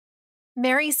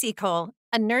Mary Seacole,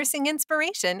 a nursing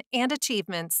inspiration and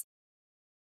achievements.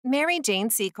 Mary Jane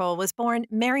Seacole was born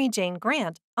Mary Jane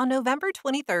Grant on November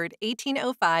 23,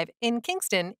 1805, in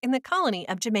Kingston, in the colony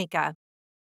of Jamaica.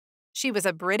 She was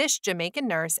a British Jamaican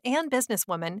nurse and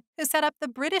businesswoman who set up the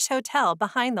British Hotel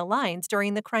behind the lines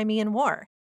during the Crimean War.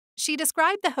 She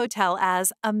described the hotel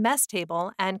as a mess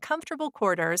table and comfortable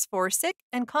quarters for sick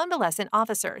and convalescent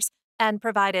officers, and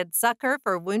provided succor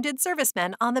for wounded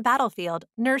servicemen on the battlefield,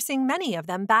 nursing many of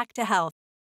them back to health.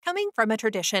 Coming from a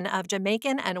tradition of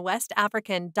Jamaican and West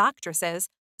African doctresses,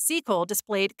 Seacole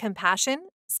displayed compassion,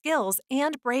 skills,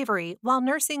 and bravery while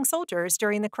nursing soldiers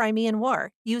during the Crimean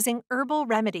War using herbal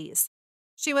remedies.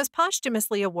 She was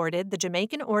posthumously awarded the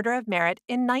Jamaican Order of Merit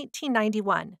in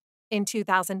 1991. In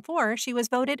 2004, she was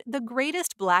voted the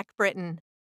greatest Black Briton.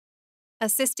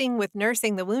 Assisting with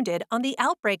nursing the wounded on the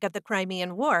outbreak of the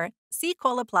Crimean War,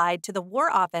 Seacole applied to the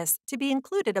War Office to be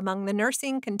included among the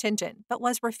nursing contingent but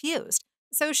was refused,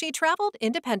 so she traveled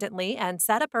independently and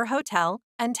set up her hotel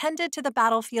and tended to the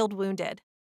battlefield wounded.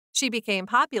 She became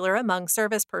popular among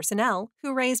service personnel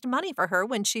who raised money for her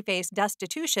when she faced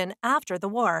destitution after the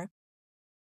war.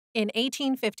 In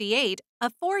 1858,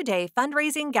 a 4-day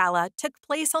fundraising gala took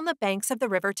place on the banks of the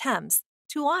River Thames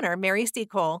to honor Mary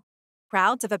Seacole.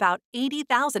 Crowds of about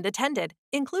 80,000 attended,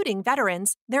 including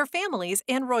veterans, their families,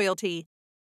 and royalty.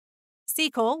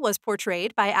 Seacole was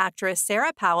portrayed by actress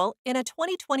Sarah Powell in a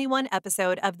 2021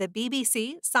 episode of the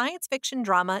BBC science fiction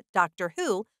drama Doctor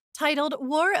Who titled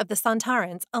War of the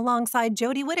Sontarans alongside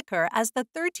Jodie Whittaker as the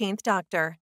 13th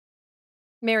Doctor.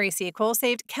 Mary Seacole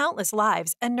saved countless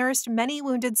lives and nursed many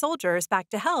wounded soldiers back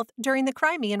to health during the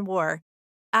Crimean War.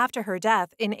 After her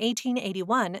death in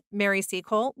 1881, Mary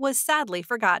Seacole was sadly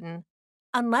forgotten.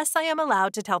 Unless I am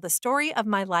allowed to tell the story of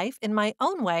my life in my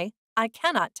own way, I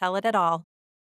cannot tell it at all.